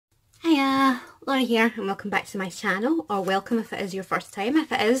Laura here and welcome back to my channel, or welcome if it is your first time.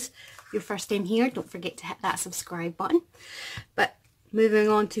 If it is your first time here, don't forget to hit that subscribe button. But moving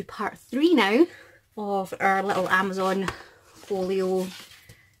on to part 3 now of our little Amazon folio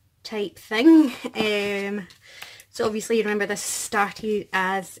type thing. So obviously you remember this started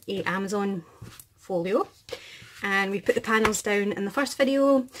as a Amazon folio and we put the panels down in the first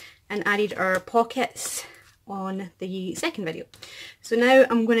video and added our pockets on the second video. So now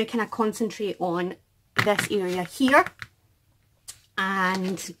I'm going to kind of concentrate on this area here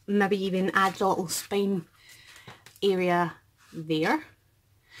and maybe even add a little spine area there.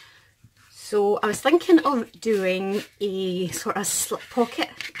 So I was thinking of doing a sort of slip pocket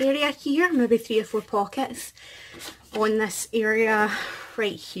area here, maybe 3 or 4 pockets on this area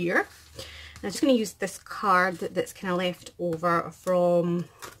right here. I'm just going to use this card that's kind of left over from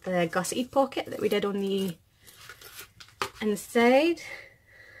the gusseted pocket that we did on the inside.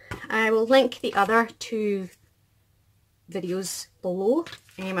 I will link the other 2 videos below.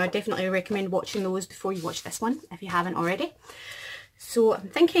 I would definitely recommend watching those before you watch this one if you haven't already. So I'm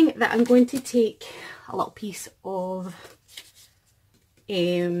thinking that I'm going to take a little piece of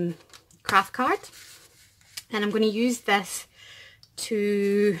craft card and I'm going to use this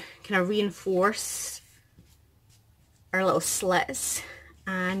to kind of reinforce our little slits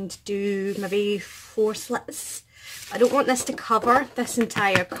and do maybe 4 slits. I don't want this to cover this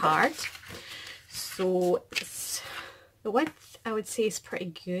entire card, so the width I would say is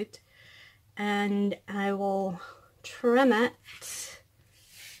pretty good, and I will trim it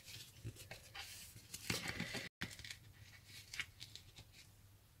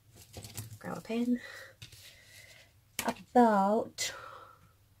grab a pen about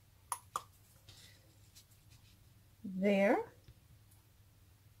there.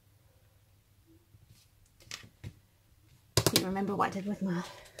 Can't remember what I did with my,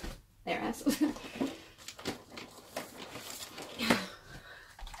 there it is.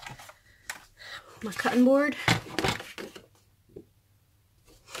 My cutting board.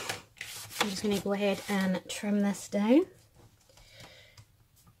 I'm just going to go ahead and trim this down.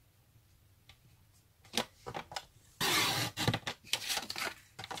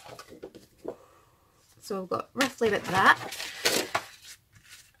 So I've got roughly about that.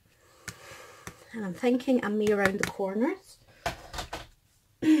 And I'm thinking I may around the corners.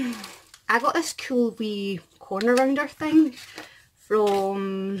 I got this cool wee corner rounder thing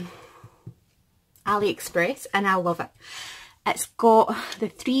from AliExpress and I love it. It's got the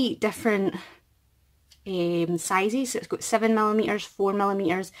 3 different sizes. So it's got 7mm,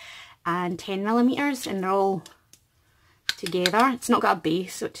 4mm and 10mm, and they're all together. It's not got a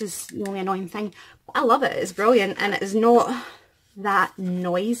base, which is the only annoying thing. But I love it, it's brilliant, and it is not that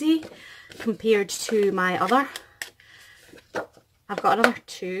noisy compared to my other. I've got another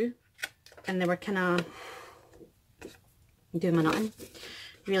 2 and they were kind of doing my nothing.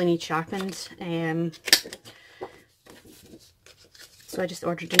 Really need sharpened, so I just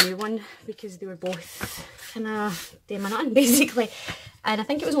ordered a new one because they were both kind of doing my nothing basically, and I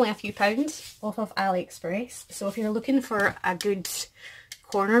think it was only a few pounds off of AliExpress. So if you're looking for a good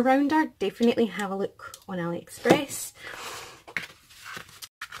corner rounder, definitely have a look on AliExpress.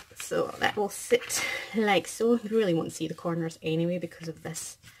 So that will sit like so. You really won't see the corners anyway because of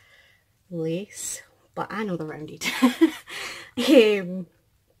this lace, but I know they're rounded.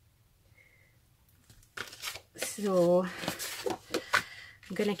 So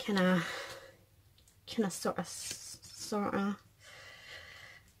I'm gonna kind of sort of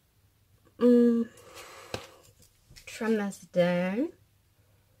trim this down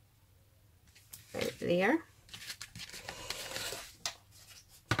right there.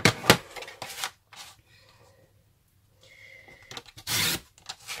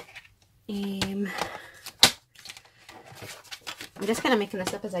 I'm just kind of making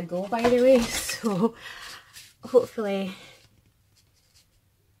this up as I go, by the way, so hopefully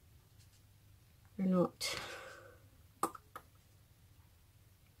you're not, I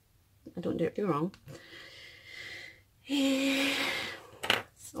don't do it too wrong.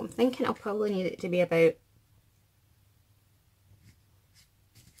 So I'm thinking I'll probably need it to be about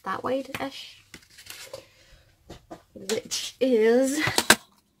that wide-ish, which is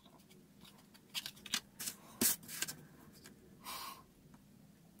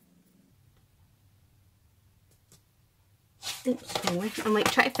I'm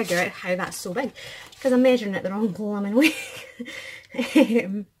like trying to figure out how that's so big because I'm measuring it the wrong blooming way.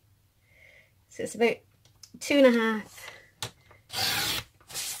 So it's about 2.5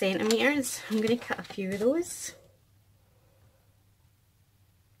 centimetres. I'm going to cut a few of those.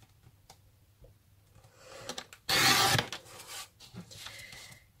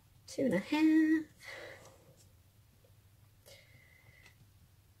 2.5.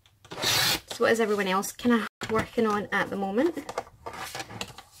 So what is everyone else kind of working on at the moment?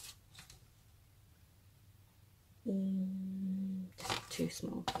 Too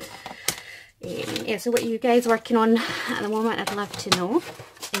small. Yeah, so what are you guys working on at the moment? I'd love to know.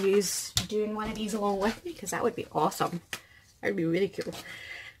 Are you doing one of these along with me? Because that would be awesome. That would be really cool.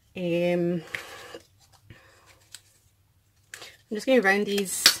 I'm just going to round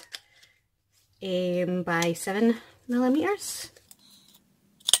these by 7mm.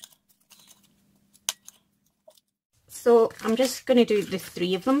 So I'm just going to do the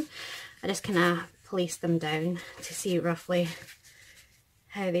 3 of them. I just kind of place them down to see roughly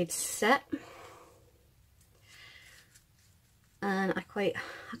how they'd sit. And I quite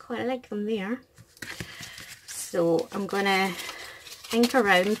like them there. So I'm going to ink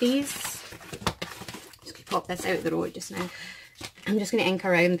around these. Just going to pop this out of the road just now. I'm just going to ink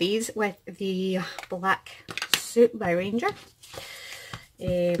around these with the Black Soup by Ranger.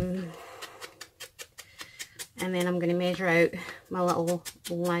 And then I'm going to measure out my little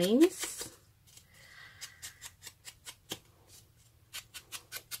lines.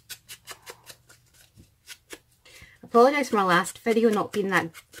 I apologise for my last video not being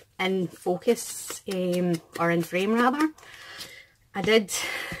that in focus, or in frame rather. I did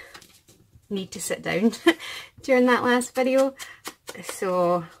need to sit down during that last video,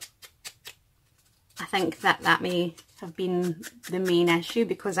 so I think that may have been the main issue,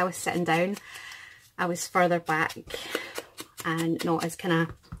 because I was sitting down. I was further back and not as kind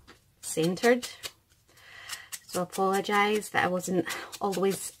of centred. So I apologise that I wasn't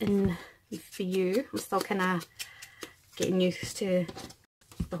always in view. I'm still kind of getting used to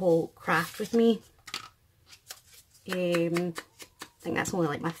the whole craft with me. I think that's only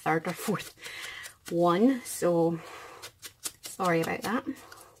like my 3rd or 4th one, so sorry about that.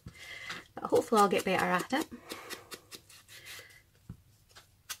 But hopefully I'll get better at it.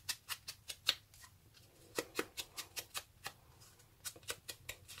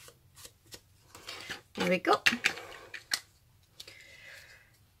 There we go.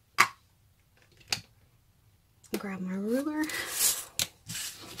 Grab my ruler.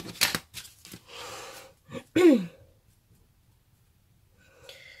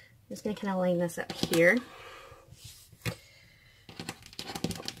 Just going to kind of line this up here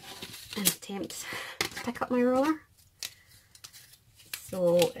and attempt to pick up my ruler.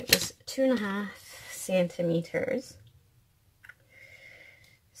 So it was 2.5 centimeters.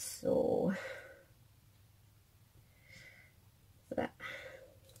 So that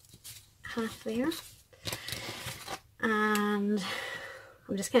half there, and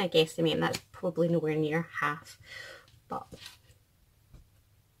I'm just kind of guesstimating that's probably nowhere near half, but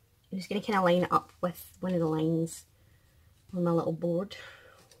I'm just going to kind of line it up with one of the lines on my little board.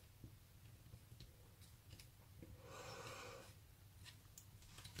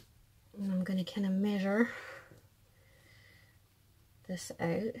 And I'm going to kind of measure this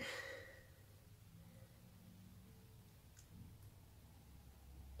out.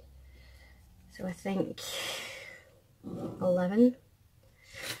 So I think 11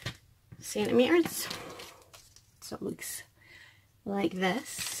 centimeters. So it looks like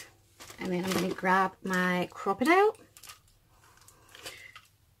this. And then I'm going to grab my crocodile.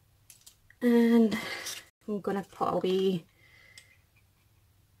 And I'm going to put a wee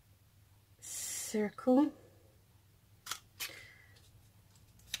circle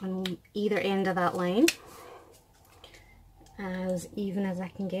on either end of that line, as even as I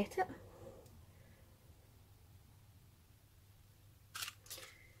can get it.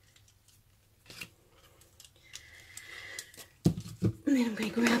 And then I'm going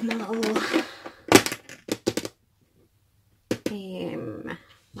to grab my little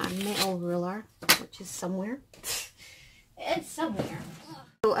my metal ruler, which is somewhere. It's somewhere.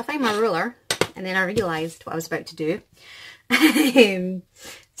 So I found my ruler, and then I realised what I was about to do.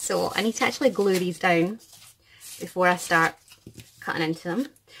 So I need to actually glue these down before I start cutting into them.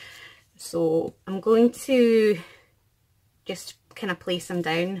 So I'm going to just kind of place them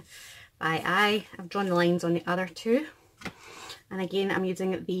down by eye. I've drawn the lines on the other two. And again, I'm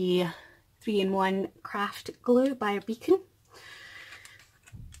using the 3-in-1 craft glue by Beacon.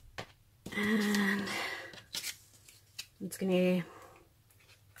 And I'm just going to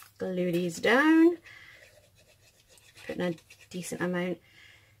glue these down, putting a decent amount.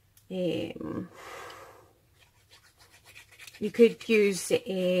 You could use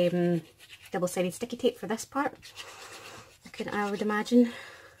double-sided sticky tape for this part. I would imagine,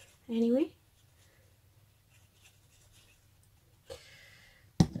 anyway.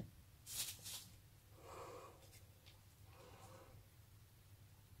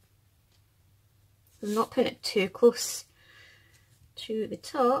 I'm not putting it too close to the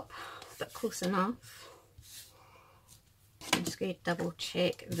top, but close enough. I'm just going to double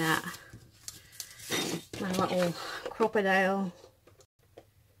check that my little crocodile,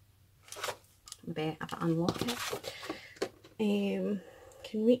 maybe if I unlock it,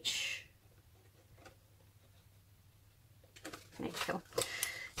 can reach. Right, cool.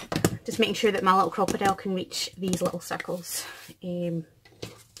 Just making sure that my little crocodile can reach these little circles, because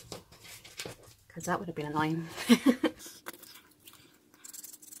that would have been annoying.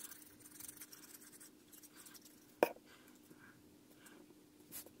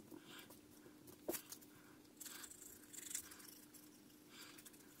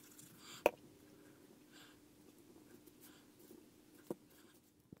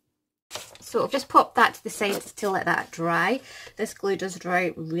 So I've just popped that to the side to let that dry. This glue does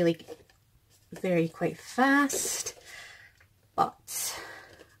dry really quite fast, but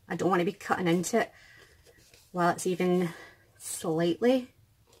I don't want to be cutting into it while it's even slightly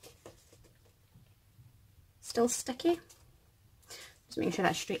still sticky. Just making sure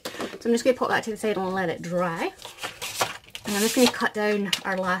that's straight. So I'm just going to pop that to the side and let it dry. And I'm just going to cut down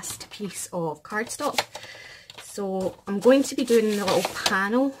our last piece of cardstock. So I'm going to be doing the little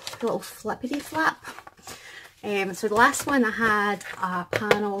panel, the little flippity flap. So the last one I had a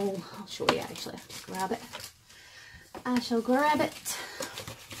panel, I'll show you actually, grab it. I shall grab it.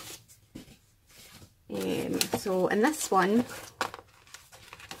 So in this one,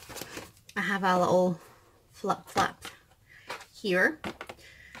 I have a little flip flap here.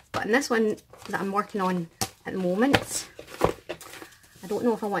 But in this one that I'm working on at the moment, I don't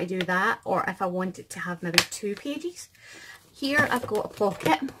know if I want to do that or if I want it to have maybe 2 pages. Here I've got a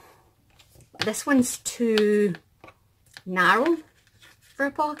pocket. This one's too narrow for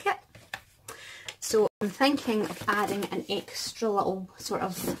a pocket. So I'm thinking of adding an extra little sort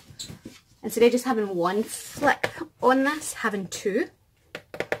of, instead of just having 1 flip on this, having 2.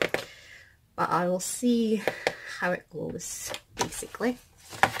 But I will see how it goes, basically.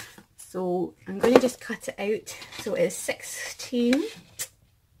 So I'm going to just cut it out. So it is 16.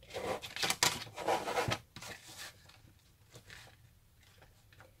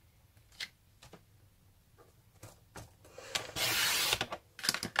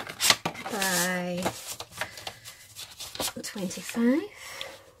 By 25.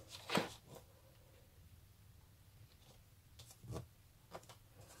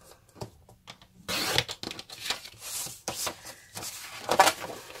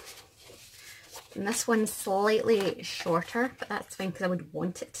 And this one's slightly shorter, but that's fine because I would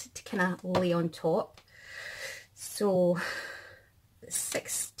want it to kind of lay on top. So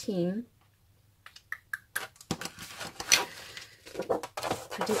 16.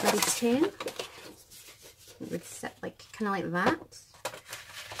 I do maybe 10. It would sit like kind of like that.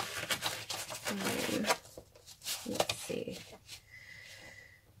 Let's see.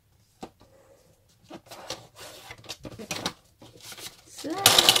 So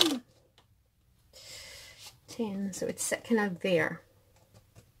 10, so it's sit kind of there.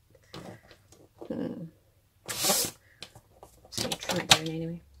 So you trim it down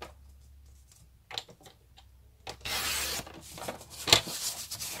anyway.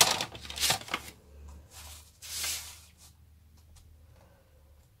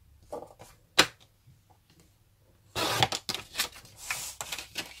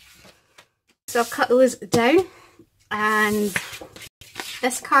 So I've cut those down, and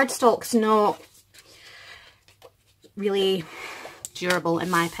this cardstock's not really durable in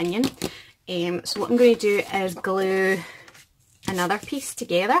my opinion. So what I'm going to do is glue another piece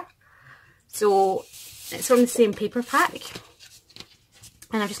together. So it's from the same paper pack,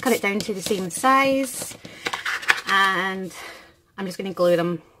 and I've just cut it down to the same size, and I'm just going to glue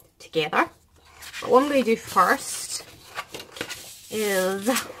them together. But what I'm going to do first is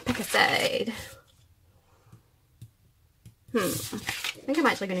pick a side. I think I'm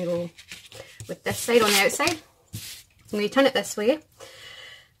actually going to go with this side on the outside. I'm going to turn it this way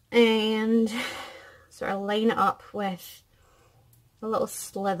and sort of line it up with a little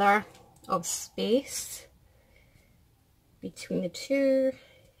slither of space between the two,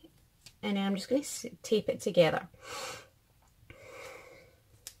 and then I'm just going to tape it together.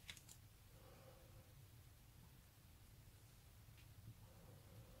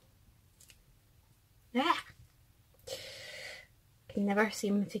 Can never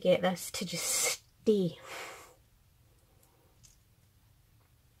seem to get this to just stay.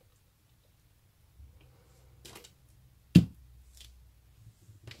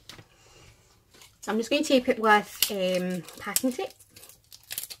 So I'm just going to tape it with packing tape.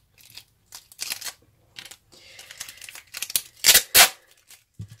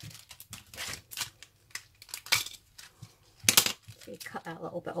 cut that a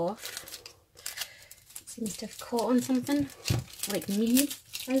little bit off. It seems to have caught on something, like me,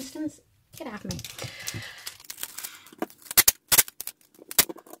 for instance. Get out of me.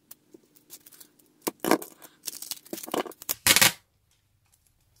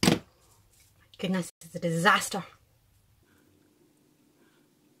 Goodness, it's a disaster.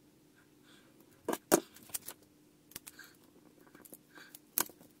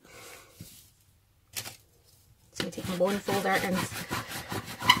 So I take my bone folder and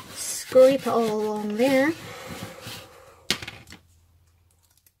scrape it all along there.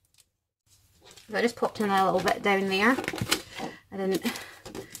 So I just popped in a little bit down there. I didn't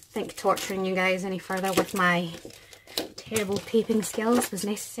think torturing you guys any further with my terrible taping skills was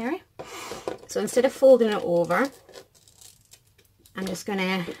necessary. So instead of folding it over, I'm just going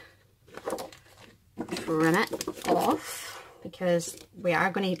to trim it off, because we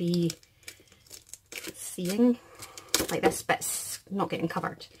are going to be seeing, like, this bit's not getting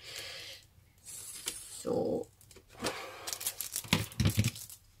covered. So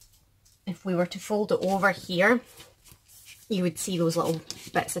if we were to fold it over here, you would see those little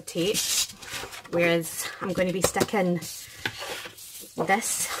bits of tape, whereas I'm going to be sticking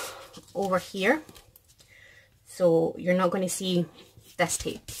this over here, so you're not going to see this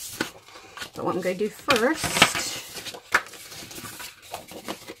tape. But what I'm going to do first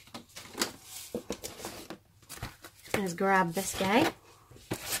is grab this guy.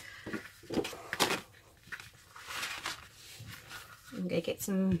 I'm going to get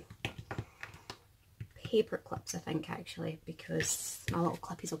some paper clips, I think, actually, because my little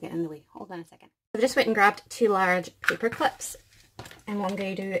clippies will get in the way. Hold on a second. I've just went and grabbed 2 large paper clips, and what I'm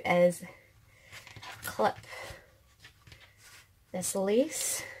going to do is clip this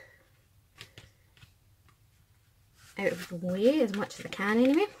lace out of the way as much as I can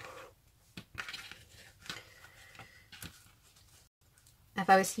anyway. If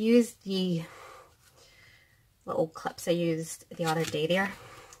I was to use the little clips I used the other day there,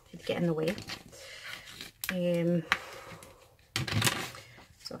 it'd get in the way.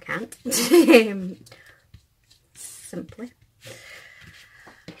 So I can't. Simply.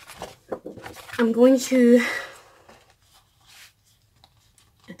 I'm going to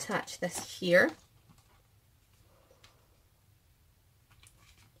attach this here.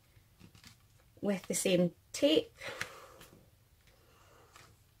 With the same tape.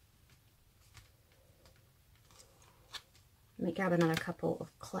 Let me grab another couple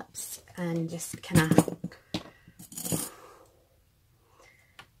of clips and just kind of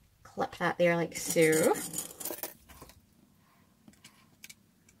clip that there like so.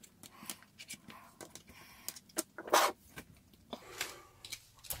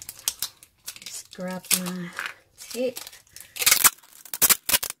 Just grab my tape.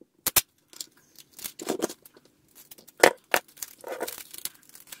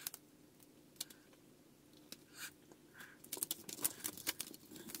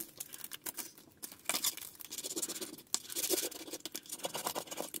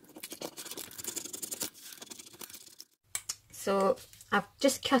 So I've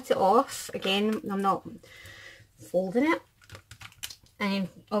just cut it off. Again, I'm not folding it. And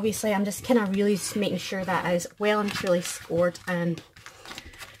obviously I'm just kind of really making sure that is well and truly scored and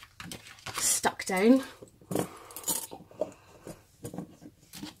stuck down.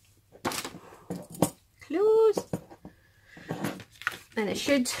 Close. And it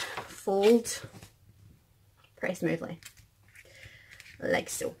should fold pretty smoothly, like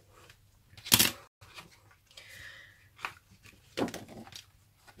so.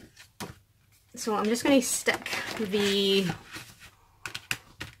 So I'm just going to stick the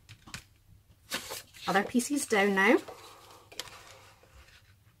other pieces down now,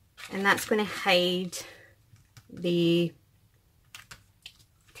 and that's going to hide the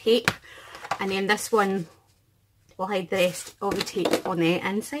tape, and then this one will hide the rest of the tape on the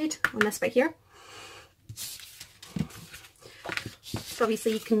inside, on this bit here. So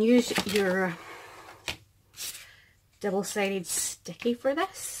obviously you can use your double-sided sticky for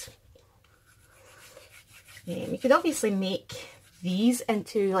this. You could obviously make these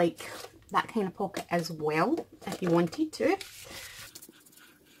into like that kind of pocket as well if you wanted to.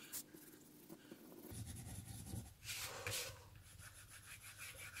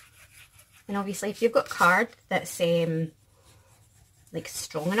 And obviously if you've got card that's like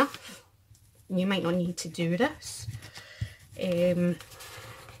strong enough, you might not need to do this. I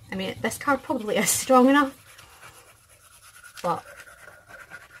mean, this card probably is strong enough, but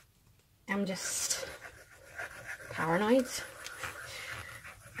I'm just paranoid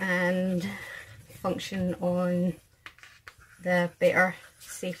and function on the better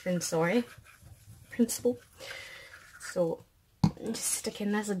safe than sorry principle. So Just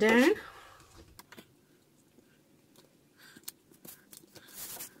sticking this down.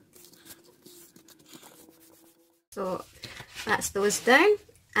 So that's those down,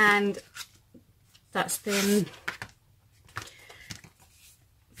 and that's them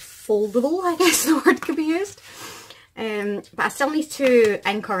foldable, I guess the word could be used. But I still need to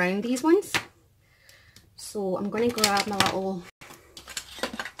ink around these ones. So I'm going to grab my little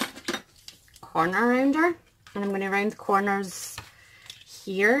corner rounder, and I'm going to round the corners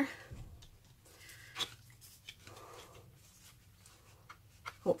here.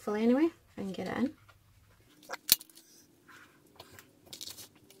 Hopefully anyway, if I can get it in.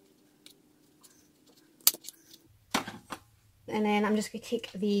 And then I'm just going to take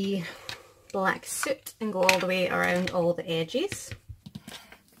the black soot and go all the way around all the edges.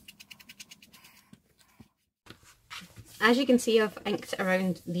 As you can see, I've inked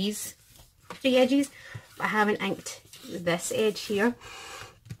around these 3 edges, but I haven't inked this edge here.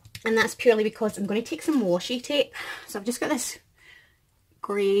 And that's purely because I'm going to take some washi tape. So I've just got this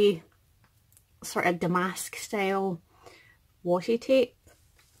grey sort of damask style washi tape.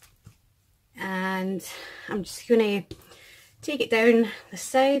 And I'm just going to take it down the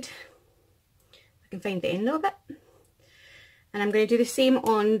side, if I can find the end of it, and I'm going to do the same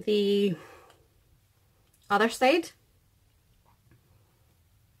on the other side,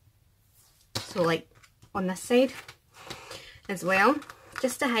 so like on this side as well,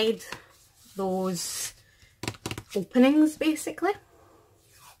 just to hide those openings basically.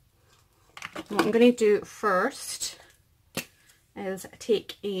 And what I'm going to do first is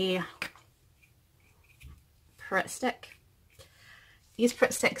take a Pritt stick. These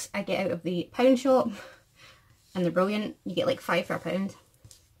Pritt sticks I get out of the pound shop, and they're brilliant. You get like 5 for £1.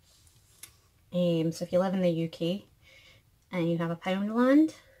 So if you live in the UK and you have a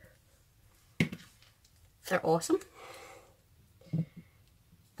Poundland, they're awesome.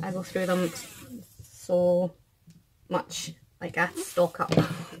 I go through them so much, like I stock up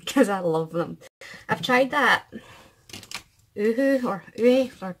because I love them. I've tried that Uhu or Ue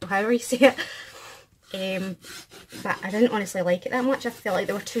or however you say it. But I didn't honestly like it that much. I felt like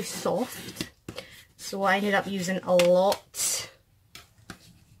they were too soft, so I ended up using a lot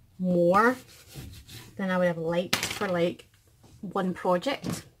more than I would have liked for like one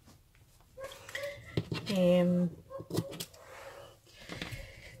project.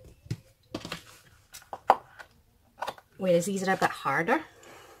 Whereas these are a bit harder.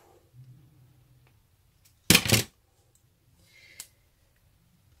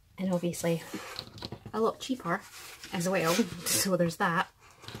 And obviously a lot cheaper as well, so there's that.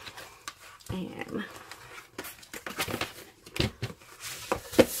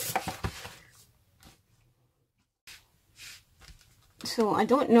 So I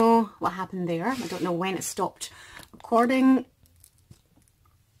don't know what happened there. I don't know when it stopped recording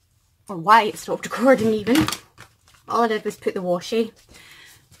or why it stopped recording even. All I did was put the washi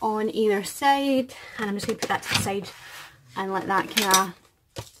on either side, and I'm just going to put that to the side and let that kind of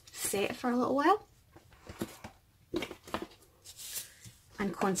set for a little while.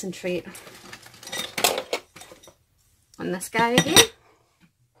 And concentrate on this guy again.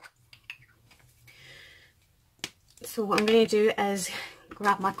 So what I'm going to do is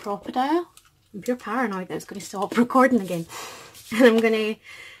grab my crocodile. I'm pure paranoid that it's going to stop recording again. And I'm going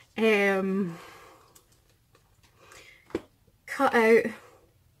to cut out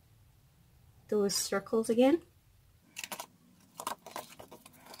those circles again.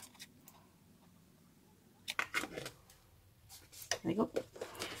 There we go.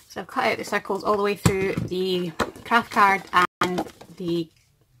 So I've cut out the circles all the way through the craft card and the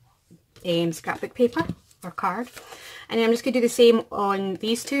scrapbook paper or card. And then I'm just going to do the same on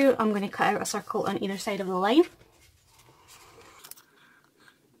these two. I'm going to cut out a circle on either side of the line.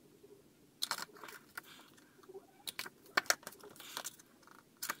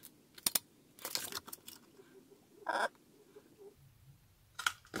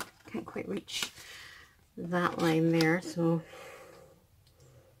 Can't quite reach that line there, so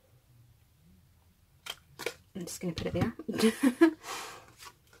I'm just going to put it there.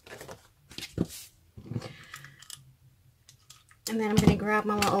 And then I'm going to grab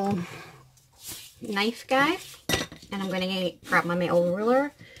my little knife guy, and I'm going to grab my metal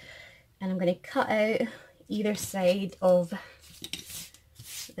ruler, and I'm going to cut out either side of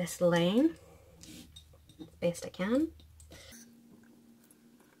this line as best I can.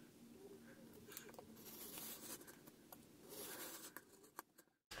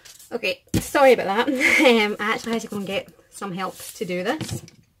 Okay, sorry about that. I actually had to go and get some help to do this.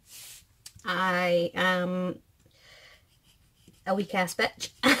 I am a weak ass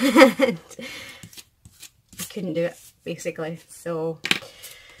bitch and couldn't do it, basically. So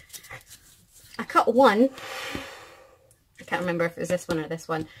I cut one, I can't remember if it was this one or this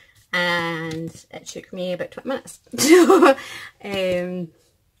one, and it took me about 20 minutes. So I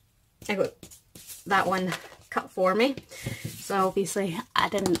got that one cut for me. So obviously I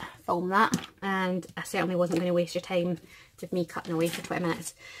didn't film that, and I certainly wasn't going to waste your time with me cutting away for 20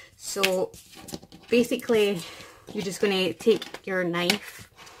 minutes. So basically you're just going to take your knife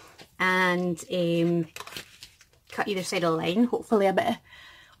and cut either side of the line, hopefully a bit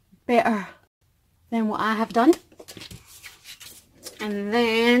better than what I have done. And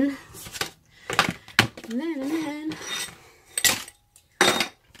then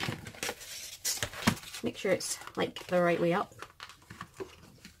make sure it's like the right way up.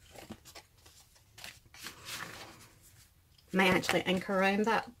 Might actually ink around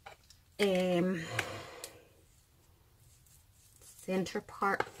that center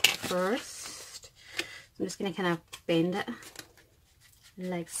part first. I'm just going to kind of bend it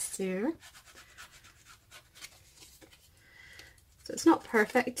like so. So it's not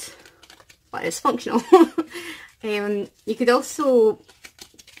perfect, but it's functional. You could also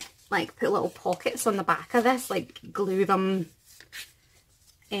like put little pockets on the back of this, like glue them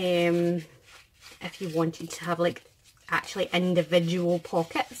if you wanted to have like actually individual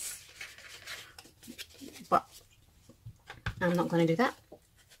pockets, but I'm not going to do that.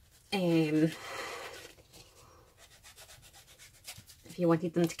 If you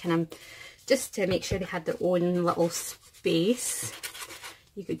wanted them to kind of, just to make sure they had their own little space,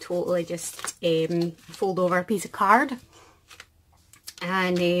 you could totally just fold over a piece of card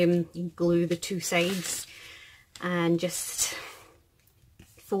and you glue the two sides and just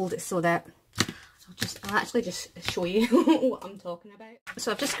fold it so that I'll actually just show you what I'm talking about.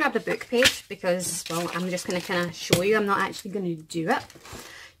 So I've just grabbed a book page because, well, I'm just going to kind of show you. I'm not actually going to do it.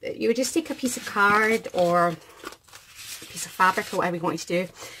 But you would just take a piece of card or a piece of fabric or whatever you wanted to do,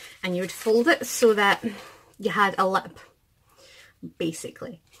 and you would fold it so that you had a lip,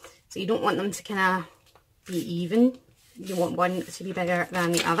 basically. So you don't want them to kind of be even. You want one to be bigger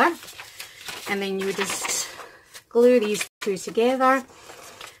than the other. And then you would just glue these two together,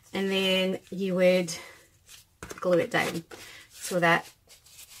 and then you would glue it down so that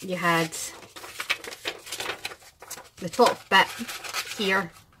you had the top bit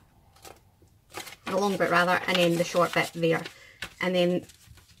here, the long bit rather, and then the short bit there. And then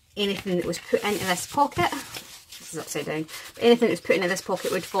anything that was put into this pocket, this is upside down, but anything that was put into this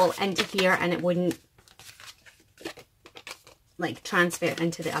pocket would fall into here and it wouldn't like transfer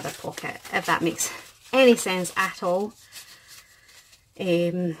into the other pocket, if that makes any sense at all.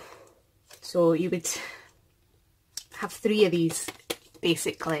 So you would have 3 of these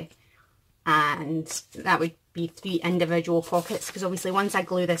basically, and that would be 3 individual pockets, because obviously once I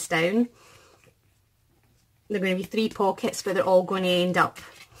glue this down, they're going to be 3 pockets, but they're all going to end up,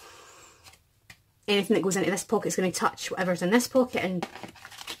 anything that goes into this pocket is going to touch whatever's in this pocket and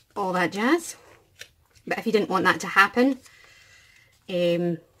all that jazz. But if you didn't want that to happen,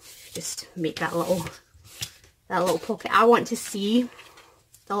 just make that little pocket. I want to see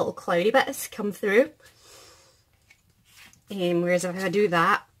the little cloudy bits come through, whereas if I do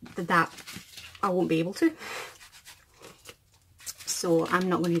that I won't be able to, so I'm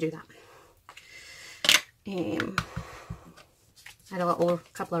not going to do that. I had a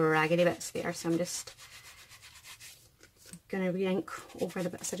couple of raggedy bits there, so I'm just going to re-ink over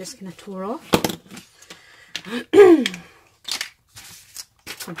the bits I just kind of tore off.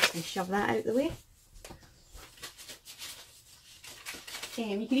 I'm just going to shove that out of the way.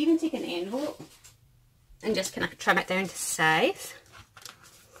 You could even take an envelope and just kind of trim it down to size.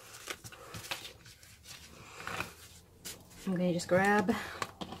 I'm going to just grab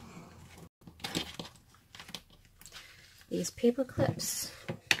these paper clips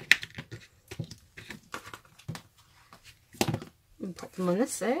and put them on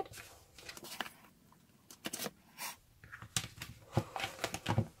this side.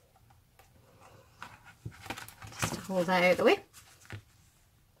 Just to hold that out of the way.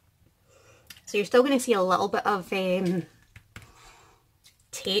 So you're still going to see a little bit of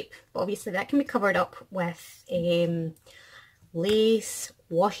tape, but obviously that can be covered up with lace,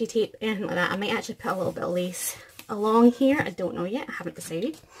 washi tape, anything like that. I might actually put a little bit of lace along here. I don't know yet, I haven't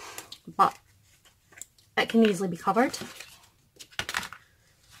decided, but it can easily be covered.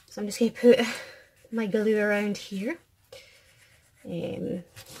 So I'm just going to put my glue around here.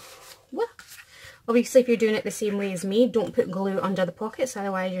 Well, obviously if you're doing it the same way as me, don't put glue under the pockets,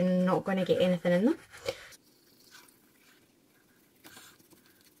 otherwise you're not going to get anything in them.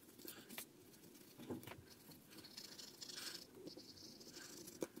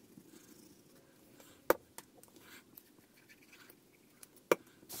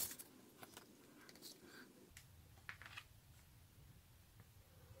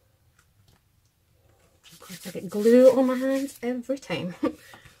 course I get glue on my hands every time.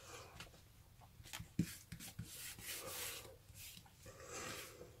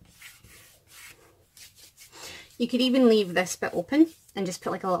 You could even leave this bit open and just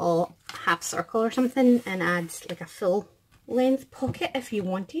put like a little half circle or something and add like a full length pocket if you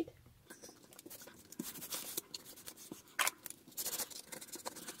wanted.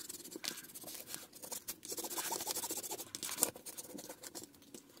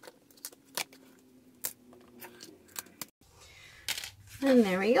 And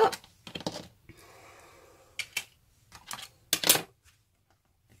there we go.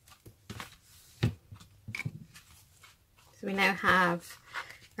 So we now have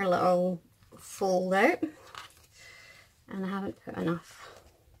our little fold out, and I haven't put enough.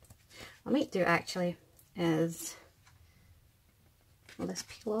 What I might do actually is, will this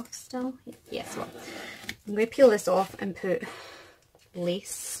peel off still? Yes, well, I'm going to peel this off and put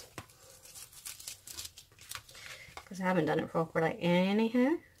lace, because I haven't done it properly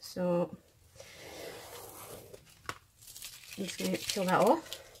anyhow. So I'm just going to peel that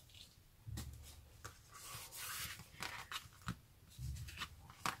off.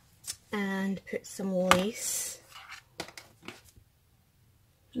 And put some lace,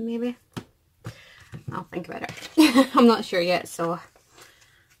 maybe. I'll think about it. I'm not sure yet, so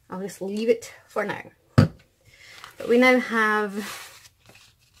I'll just leave it for now. But we now have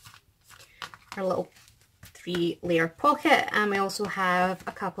our little 3-layer pocket, and we also have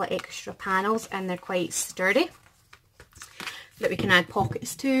a couple of extra panels, and they're quite sturdy, that we can add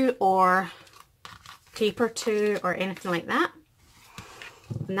pockets to or paper to or anything like that.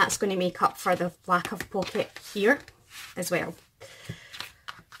 And that's going to make up for the lack of pocket here as well.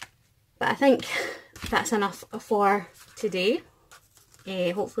 But I think that's enough for today.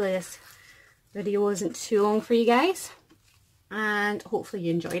 Hopefully this video wasn't too long for you guys, and hopefully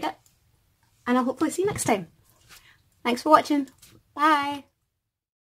you enjoyed it, and I'll hopefully see you next time. Thanks for watching. Bye.